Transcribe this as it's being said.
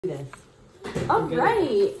All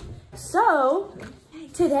right, so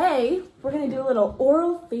today we're gonna do a little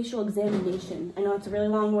orofacial examination. I know it's a really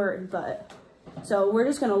long word, but so we're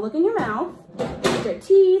just gonna look in your mouth, look at your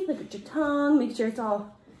teeth, look at your tongue, make sure it's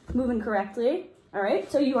all moving correctly. All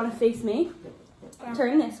right, so you wanna face me,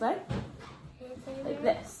 turn this way, like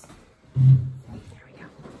this. There we go.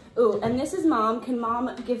 Ooh, and this is Mom. Can Mom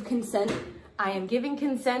give consent? I am giving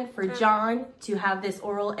consent for John to have this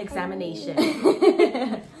oral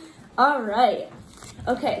examination. All right.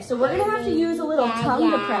 Okay, so we're gonna have to use a little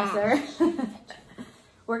tongue depressor.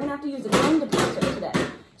 We're gonna have to use a tongue depressor today.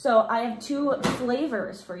 So I have two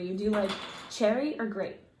flavors for you. Do you like cherry or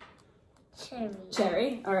grape? Cherry.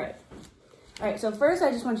 Cherry, all right. All right, so first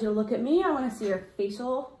I just want you to look at me. I wanna see your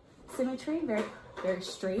facial symmetry, very, very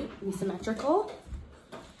straight and symmetrical.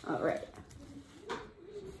 All right.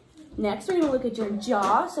 Next, we're gonna look at your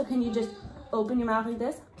jaw. So can you just open your mouth like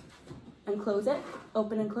this and close it?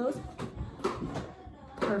 Open and close.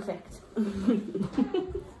 Perfect.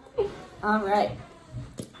 All right.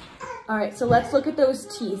 All right, so let's look at those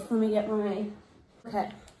teeth. Let me get my,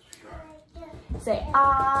 okay. Say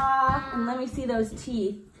ah, and let me see those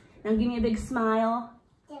teeth. Now give me a big smile.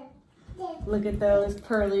 Look at those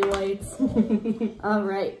pearly whites. All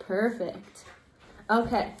right, perfect.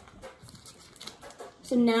 Okay.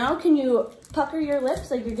 So now can you pucker your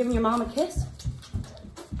lips like you're giving your mom a kiss?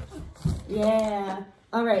 Yeah.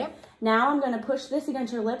 All right. Yep. Now I'm going to push this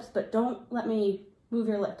against your lips, but don't let me move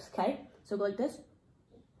your lips, okay? So go like this.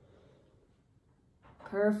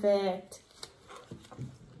 Perfect.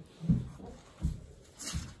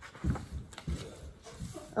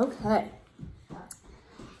 Okay.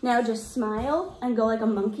 Now just smile and go like a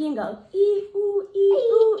monkey and go ee ooh ee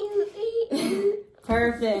ooh.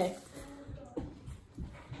 Perfect.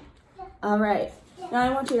 All right. Now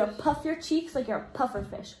I want you to puff your cheeks like you're a puffer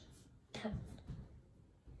fish.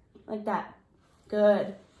 Like that.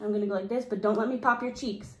 Good. I'm gonna go like this, but don't let me pop your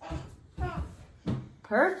cheeks.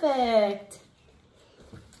 Perfect.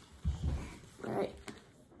 All right.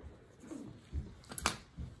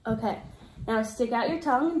 Okay. Now stick out your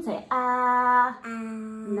tongue and say ah.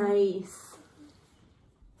 Nice.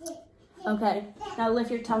 Okay. Now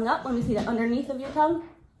lift your tongue up. Let me see the underneath of your tongue.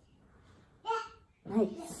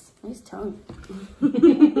 Nice. Nice tongue.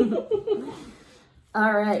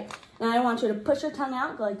 All right. Now I want you to push your tongue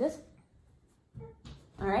out. Go like this.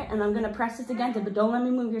 All right. And I'm going to press this against it, but don't let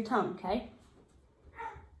me move your tongue, okay?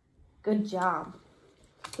 Good job.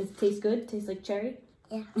 Does it taste good? Tastes like cherry?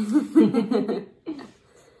 Yeah.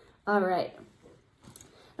 All right.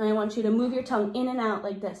 And I want you to move your tongue in and out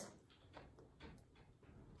like this.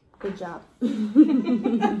 Good job.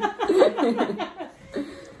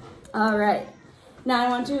 All right. Now I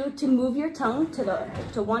want you to move your tongue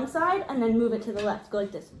to one side and then move it to the left. Go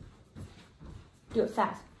like this. Do it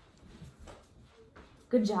fast.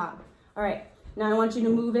 Good job. All right. Now I want you to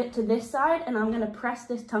move it to this side and I'm going to press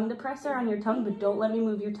this tongue depressor on your tongue, but don't let me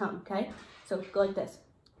move your tongue, okay? So go like this.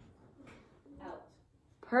 Out.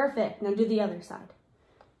 Perfect. Now do the other side.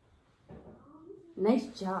 Nice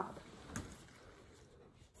job.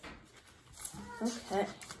 Okay.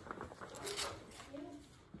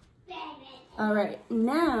 All right,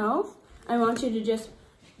 now I want you to just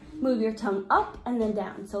move your tongue up and then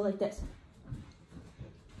down. So like this.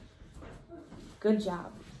 Good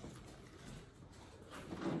job.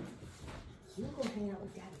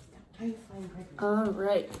 All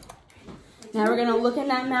right. Now we're gonna look in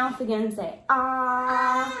that mouth again and say,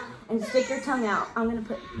 ah, and stick your tongue out. I'm gonna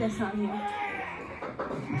put this on here.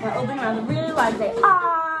 Now open your mouth really wide, say,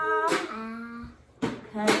 ah.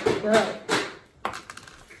 Okay, good.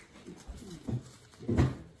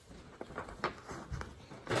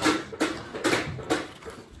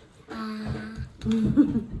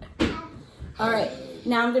 All right,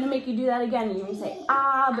 now I'm gonna make you do that again. And you're gonna say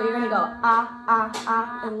ah, but you're gonna go ah, ah,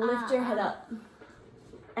 ah, and lift your head up.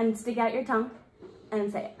 And stick out your tongue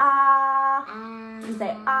and say ah, and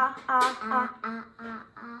say ah, ah, ah, ah, ah,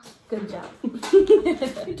 ah. Good job.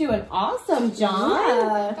 You're doing awesome, John.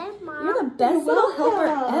 Yeah, you're the best little helper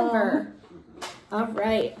ever. All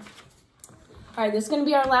right. All right, this is gonna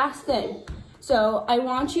be our last thing. So I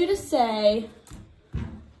want you to say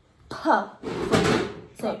puh.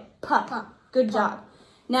 Say puh. Good job.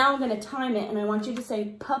 Now I'm going to time it, and I want you to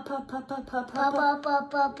say puh, puh, puh, puh, puh, puh, puh, puh,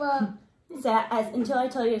 puh, puh. Say that until I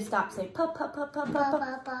tell you to stop. Say puh, puh, puh, puh, puh,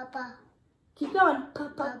 puh. Keep going. Puh,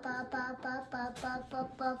 puh.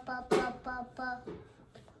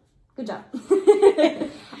 Good job.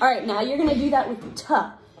 All right, now you're going to do that with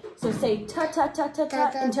tuh. So say tuh, tuh, tuh, tuh,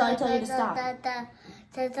 tuh until I tell you to stop.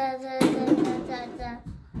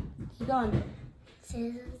 Keep going.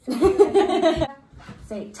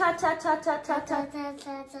 Say ta ta ta ta ta ta.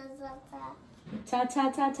 Ta ta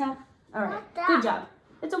ta ta. All right, good job.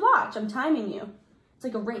 It's a watch. I'm timing you. It's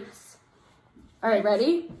like a race. All right,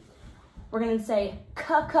 ready? We're gonna say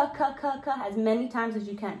ka ka ka ka ka as many times as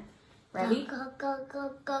you can. Ready? Ka ka ka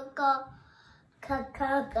ka ka ka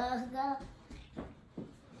ka ka ka.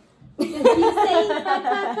 Keep saying ka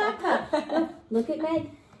ka ka ka. Look at Meg.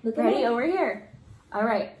 Look at Ready? Meg. Over here. All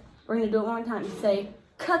right, we're gonna do it one more time. Say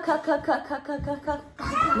ka ka ka ka ka ka ka ka.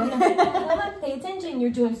 Come on, pay attention.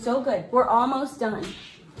 You're doing so good. We're almost done.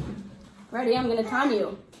 Ready? I'm gonna time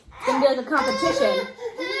you. It's gonna be like a competition.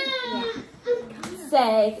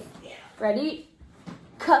 Say, ready?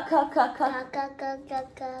 Ka ka ka ka. Ka ka ka ka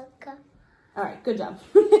ka ka. All right, good job.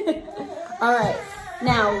 All right,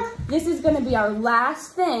 now this is gonna be our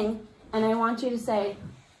last thing, and I want you to say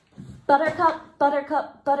buttercup,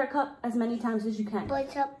 buttercup, buttercup as many times as you can.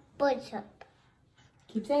 Buttercup, buttercup.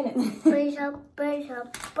 Keep saying it. Buttercup,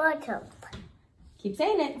 buttercup, buttercup. Keep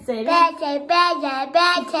saying it. Say it again. Buttercup,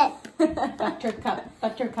 buttercup. Buttercup,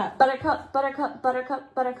 buttercup. Buttercup, buttercup,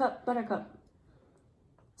 buttercup, buttercup, buttercup.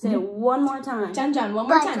 Say it one more time. John, one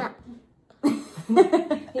more time.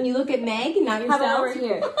 Can you look at Meg, not yourself? Have it over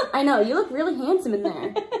here. I know, you look really handsome in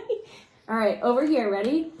there. All right, over here,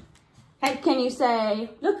 ready? Hey, can you say,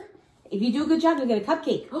 Look, if you do a good job, you'll get a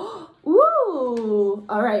cupcake. ooh.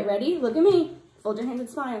 All right, ready? Look at me. Fold your hands and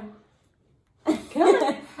smile. Come on.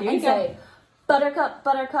 There you And go. say, buttercup,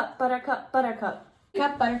 buttercup, buttercup, buttercup.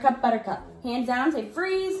 Cup, buttercup, buttercup. Hands down, say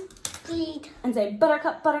freeze. Please. And say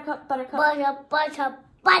buttercup, buttercup, buttercup. Buttercup, buttercup,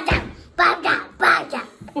 buttercup, buttercup, buttercup.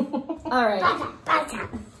 All right, Buttercup.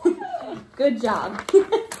 good job.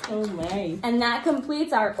 Oh my. And that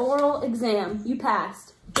completes our oral exam. You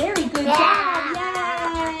passed. Very good Yeah. job.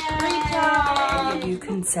 Yay. Great job. Give you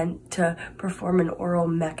consent to perform an oral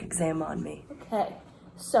mech exam on me. Okay,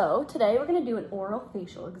 so today we're gonna do an oral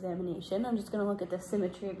facial examination. I'm just gonna look at the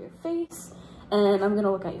symmetry of your face, and I'm gonna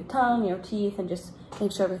look at your tongue, your teeth, and just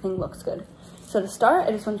make sure everything looks good. So to start,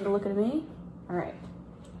 I just want you to look at me. All right,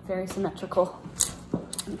 very symmetrical.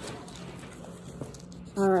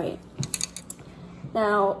 All right,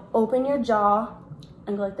 now open your jaw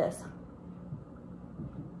and go like this.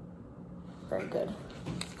 Very good.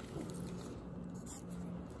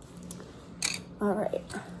 All right.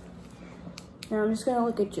 Now I'm just gonna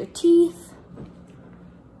look at your teeth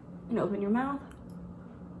and open your mouth.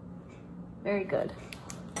 Very good.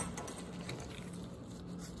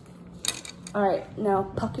 All right, now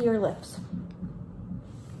pucker your lips.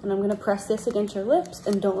 And I'm gonna press this against your lips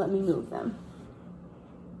and don't let me move them.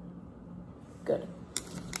 Good.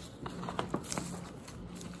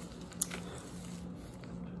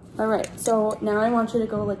 All right, so now I want you to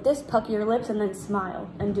go like this, pucker your lips and then smile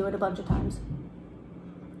and do it a bunch of times.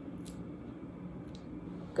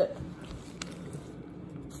 Good.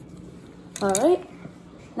 All right,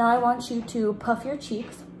 now I want you to puff your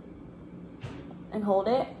cheeks and hold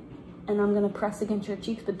it, and I'm gonna press against your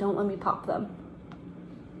cheeks, but don't let me pop them.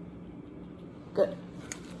 Good.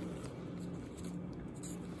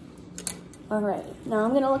 All right, now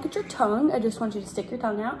I'm gonna look at your tongue. I just want you to stick your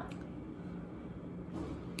tongue out.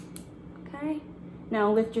 Okay, now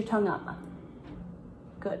lift your tongue up.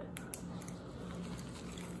 Good.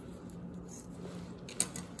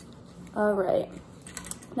 All right,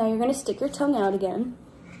 now you're gonna stick your tongue out again,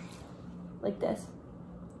 like this.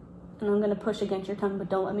 And I'm gonna push against your tongue, but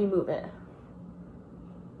don't let me move it.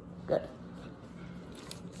 Good.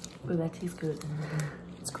 Ooh, that tastes good.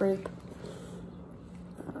 It's grape.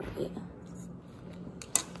 All right.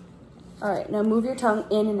 All right, now move your tongue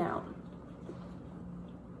in and out.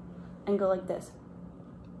 And go like this,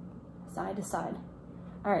 side to side.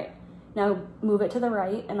 All right, now move it to the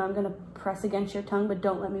right, and I'm gonna press against your tongue, but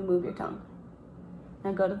don't let me move your tongue.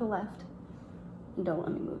 Now go to the left, and don't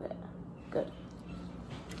let me move it. Good.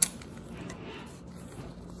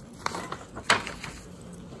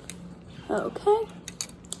 Okay,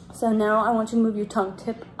 so now I want you to move your tongue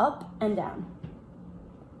tip up and down,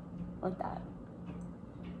 like that.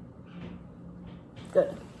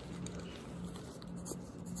 Good.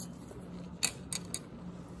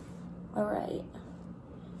 All right,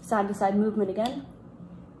 side to side movement again.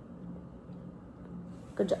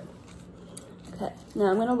 Good job. Okay, now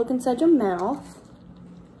I'm gonna look inside your mouth.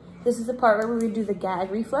 This is the part where we do the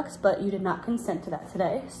gag reflex, but you did not consent to that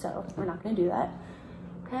today, so we're not gonna do that.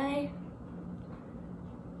 Okay,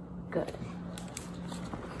 good.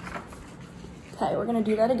 Okay, we're gonna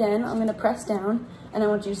do that again. I'm gonna press down, and I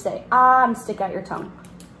want you to say, ah, and stick out your tongue.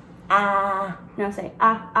 Ah, now say,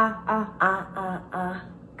 ah, ah, ah, ah, ah, ah.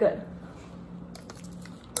 Good.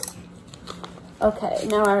 Okay,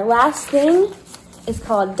 now our last thing